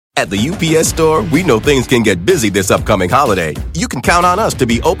At the UPS Store, we know things can get busy this upcoming holiday. You can count on us to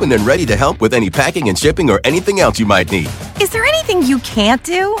be open and ready to help with any packing and shipping or anything else you might need. Is there anything you can't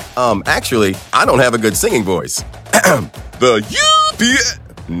do? Actually, I don't have a good singing voice. The UPS...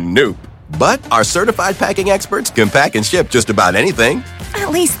 Nope. But our certified packing experts can pack and ship just about anything.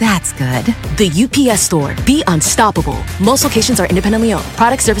 At least that's good. The UPS Store. Be unstoppable. Most locations are independently owned.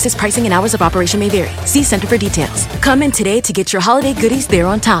 Product, services, pricing, and hours of operation may vary. See Center for details. Come in today to get your holiday goodies there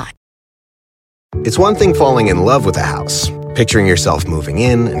on time. It's one thing falling in love with a house, picturing yourself moving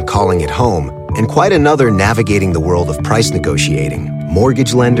in and calling it home, and quite another navigating the world of price negotiating,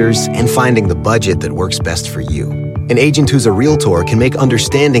 mortgage lenders, and finding the budget that works best for you. An agent who's a Realtor can make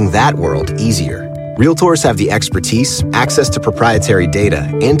understanding that world easier. Realtors have the expertise, access to proprietary data,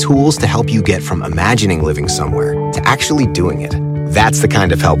 and tools to help you get from imagining living somewhere to actually doing it. That's the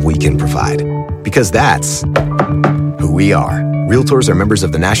kind of help we can provide. Because that's who we are. Realtors are members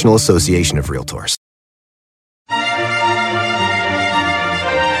of the National Association of Realtors.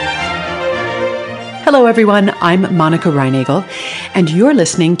 Hello, everyone. I'm Monica Reinagel, and you're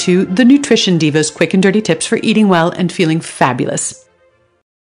listening to the Nutrition Diva's quick and dirty tips for eating well and feeling fabulous.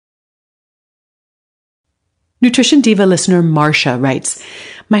 Nutrition Diva listener Marcia writes,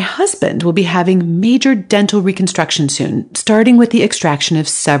 "My husband will be having major dental reconstruction soon, starting with the extraction of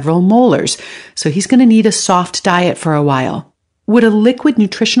several molars, so he's going to need a soft diet for a while. Would a liquid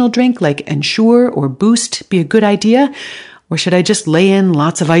nutritional drink like Ensure or Boost be a good idea, or should I just lay in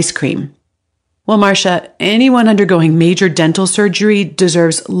lots of ice cream?" Well, Marcia, anyone undergoing major dental surgery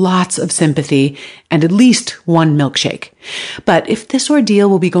deserves lots of sympathy and at least one milkshake. But if this ordeal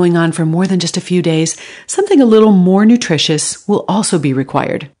will be going on for more than just a few days, something a little more nutritious will also be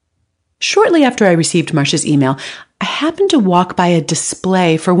required. Shortly after I received Marcia's email, I happened to walk by a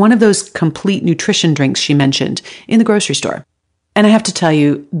display for one of those complete nutrition drinks she mentioned in the grocery store. And I have to tell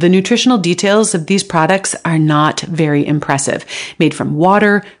you, the nutritional details of these products are not very impressive. Made from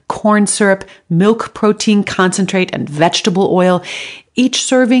water, corn syrup, milk protein concentrate, and vegetable oil, each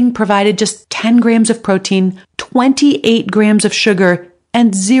serving provided just 10 grams of protein, 28 grams of sugar,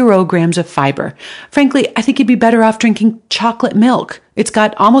 and 0 grams of fiber. Frankly, I think you'd be better off drinking chocolate milk. It's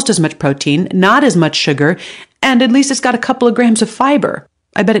got almost as much protein, not as much sugar, and at least it's got a couple of grams of fiber.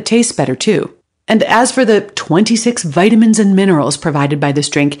 I bet it tastes better too. And as for the 26 vitamins and minerals provided by this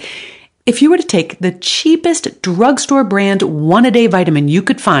drink, if you were to take the cheapest drugstore brand one-a-day vitamin you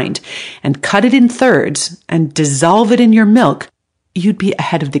could find and cut it in thirds and dissolve it in your milk, you'd be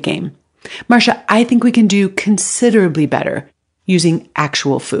ahead of the game. Marcia, I think we can do considerably better using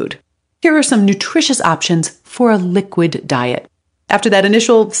actual food. Here are some nutritious options for a liquid diet. After that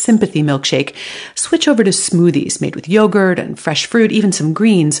initial sympathy milkshake, switch over to smoothies made with yogurt and fresh fruit, even some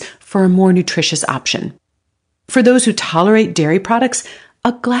greens, for a more nutritious option. For those who tolerate dairy products,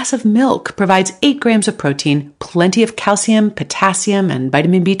 a glass of milk provides 8 grams of protein, plenty of calcium, potassium, and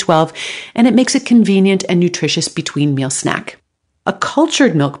vitamin B12, and it makes a convenient and nutritious between-meal snack. A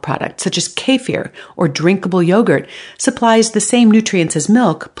cultured milk product, such as kefir or drinkable yogurt, supplies the same nutrients as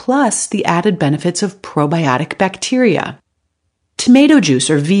milk, plus the added benefits of probiotic bacteria. Tomato juice,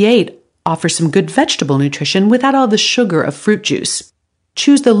 or V8, offers some good vegetable nutrition without all the sugar of fruit juice.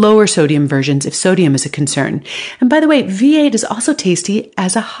 Choose the lower sodium versions if sodium is a concern. And by the way, V8 is also tasty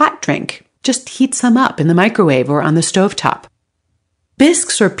as a hot drink. Just heat some up in the microwave or on the stovetop.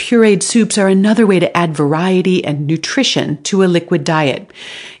 Bisques or pureed soups are another way to add variety and nutrition to a liquid diet.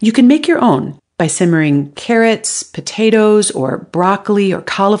 You can make your own by simmering carrots, potatoes, or broccoli or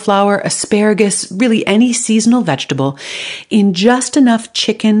cauliflower, asparagus, really any seasonal vegetable, in just enough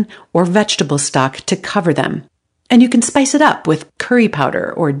chicken or vegetable stock to cover them. And you can spice it up with curry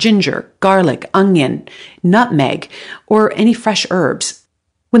powder or ginger, garlic, onion, nutmeg, or any fresh herbs.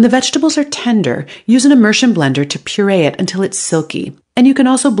 When the vegetables are tender, use an immersion blender to puree it until it's silky. And you can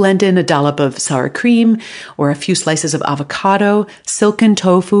also blend in a dollop of sour cream or a few slices of avocado, silken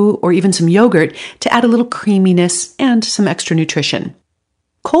tofu, or even some yogurt to add a little creaminess and some extra nutrition.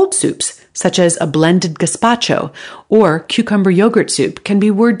 Cold soups, such as a blended gazpacho or cucumber yogurt soup, can be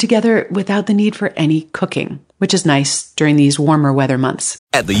whirled together without the need for any cooking, which is nice during these warmer weather months.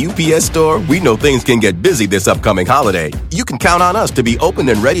 At the UPS Store, we know things can get busy this upcoming holiday. You can count on us to be open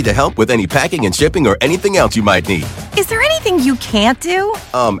and ready to help with any packing and shipping or anything else you might need. Is there anything you can't do?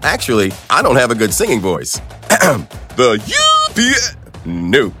 Actually, I don't have a good singing voice. The UPS...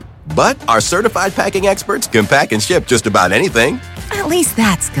 Nope. But our certified packing experts can pack and ship just about anything. At least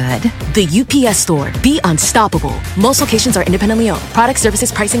that's good. The UPS Store. Be unstoppable. Most locations are independently owned. Product,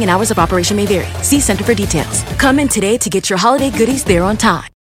 services, pricing, and hours of operation may vary. See Center for details. Come in today to get your holiday goodies there on time.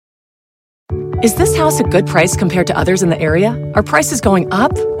 Is this house a good price compared to others in the area? Are prices going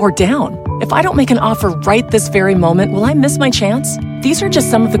up or down? If I don't make an offer right this very moment, will I miss my chance? These are just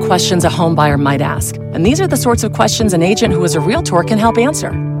some of the questions a home buyer might ask. And these are the sorts of questions an agent who is a Realtor can help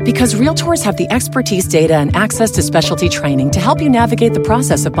answer. Because Realtors have the expertise, data, and access to specialty training to help you navigate the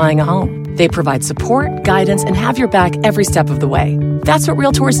process of buying a home. They provide support, guidance, and have your back every step of the way. That's what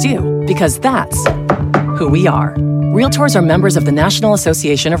Realtors do, because that's who we are. Realtors are members of the National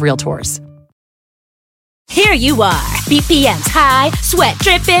Association of Realtors. Here you are, BPMs high, sweat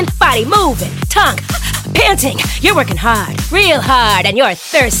dripping, body moving, tongue panting. You're working hard, real hard, and you're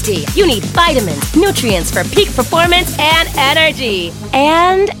thirsty. You need vitamins, nutrients for peak performance and energy.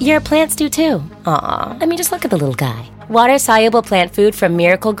 And your plants do too. Aw, I mean, just look at the little guy. Water-soluble plant food from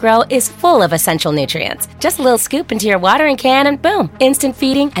Miracle Grow is full of essential nutrients. Just a little scoop into your watering can and boom, instant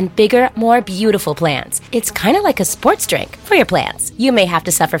feeding and bigger, more beautiful plants. It's kind of like a sports drink for your plants. You may have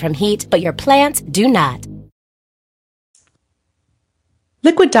to suffer from heat, but your plants do not.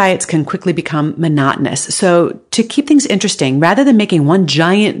 Liquid diets can quickly become monotonous, so to keep things interesting, rather than making one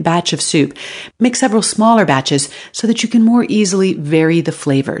giant batch of soup, make several smaller batches so that you can more easily vary the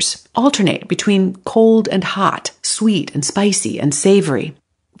flavors. Alternate between cold and hot, sweet and spicy and savory.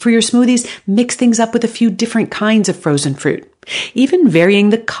 For your smoothies, mix things up with a few different kinds of frozen fruit. Even varying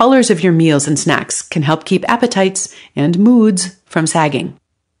the colors of your meals and snacks can help keep appetites and moods from sagging.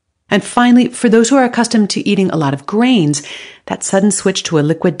 And finally, for those who are accustomed to eating a lot of grains, that sudden switch to a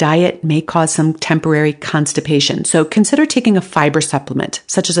liquid diet may cause some temporary constipation. So consider taking a fiber supplement,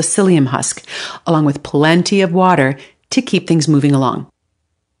 such as a psyllium husk, along with plenty of water to keep things moving along.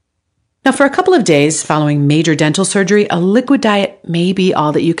 Now, for a couple of days following major dental surgery, a liquid diet may be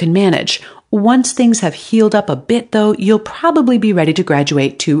all that you can manage. Once things have healed up a bit, though, you'll probably be ready to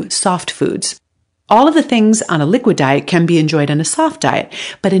graduate to soft foods. All of the things on a liquid diet can be enjoyed on a soft diet,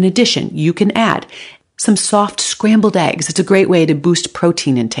 but in addition, you can add some soft scrambled eggs. It's a great way to boost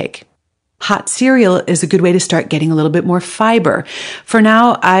protein intake. Hot cereal is a good way to start getting a little bit more fiber. For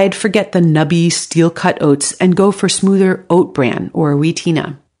now, I'd forget the nubby steel-cut oats and go for smoother oat bran or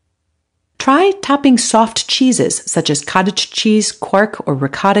wheatina. Try topping soft cheeses such as cottage cheese, quark, or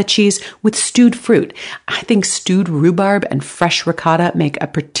ricotta cheese with stewed fruit. I think stewed rhubarb and fresh ricotta make a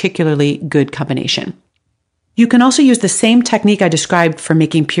particularly good combination. You can also use the same technique I described for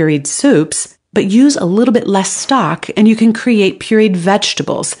making pureed soups, but use a little bit less stock and you can create pureed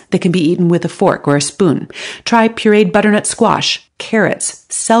vegetables that can be eaten with a fork or a spoon. Try pureed butternut squash, carrots,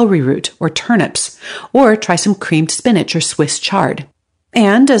 celery root, or turnips, or try some creamed spinach or Swiss chard.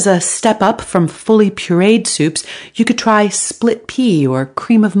 And as a step up from fully pureed soups, you could try split pea or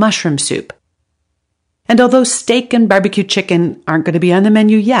cream of mushroom soup. And although steak and barbecue chicken aren't going to be on the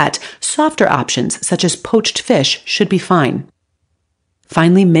menu yet, softer options such as poached fish should be fine.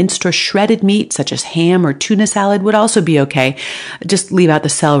 Finally, minced or shredded meat such as ham or tuna salad would also be okay. Just leave out the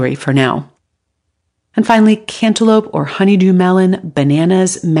celery for now. And finally, cantaloupe or honeydew melon,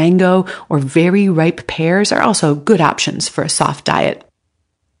 bananas, mango, or very ripe pears are also good options for a soft diet.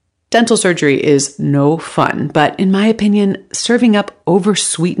 Dental surgery is no fun, but in my opinion, serving up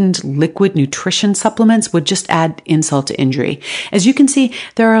over-sweetened liquid nutrition supplements would just add insult to injury. As you can see,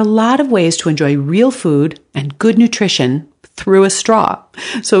 there are a lot of ways to enjoy real food and good nutrition through a straw.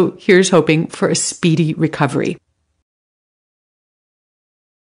 So here's hoping for a speedy recovery.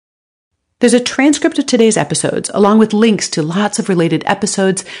 There's a transcript of today's episodes, along with links to lots of related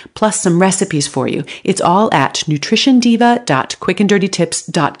episodes, plus some recipes for you. It's all at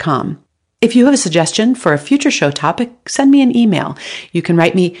nutritiondiva.quickanddirtytips.com. If you have a suggestion for a future show topic, send me an email. You can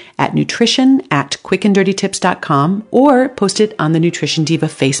write me at nutrition@quickanddirtytips.com or post it on the Nutrition Diva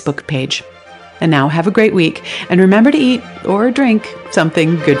Facebook page. And now have a great week, and remember to eat or drink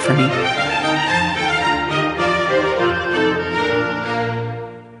something good for me.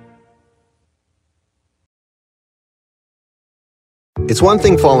 It's one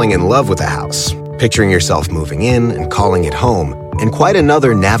thing falling in love with a house, picturing yourself moving in and calling it home, and quite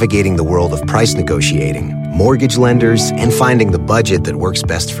another navigating the world of price negotiating, mortgage lenders, and finding the budget that works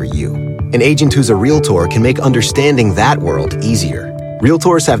best for you. An agent who's a Realtor can make understanding that world easier.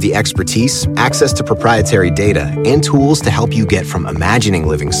 Realtors have the expertise, access to proprietary data, and tools to help you get from imagining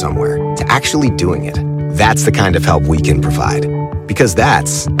living somewhere to actually doing it. That's the kind of help we can provide. Because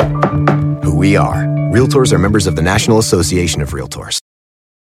that's who we are. Realtors are members of the National Association of Realtors.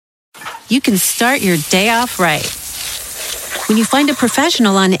 You can start your day off right when you find a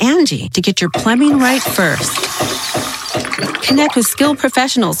professional on Angie to get your plumbing right first. Connect with skilled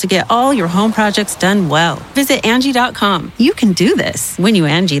professionals to get all your home projects done well. Visit Angie.com. You can do this when you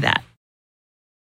Angie that.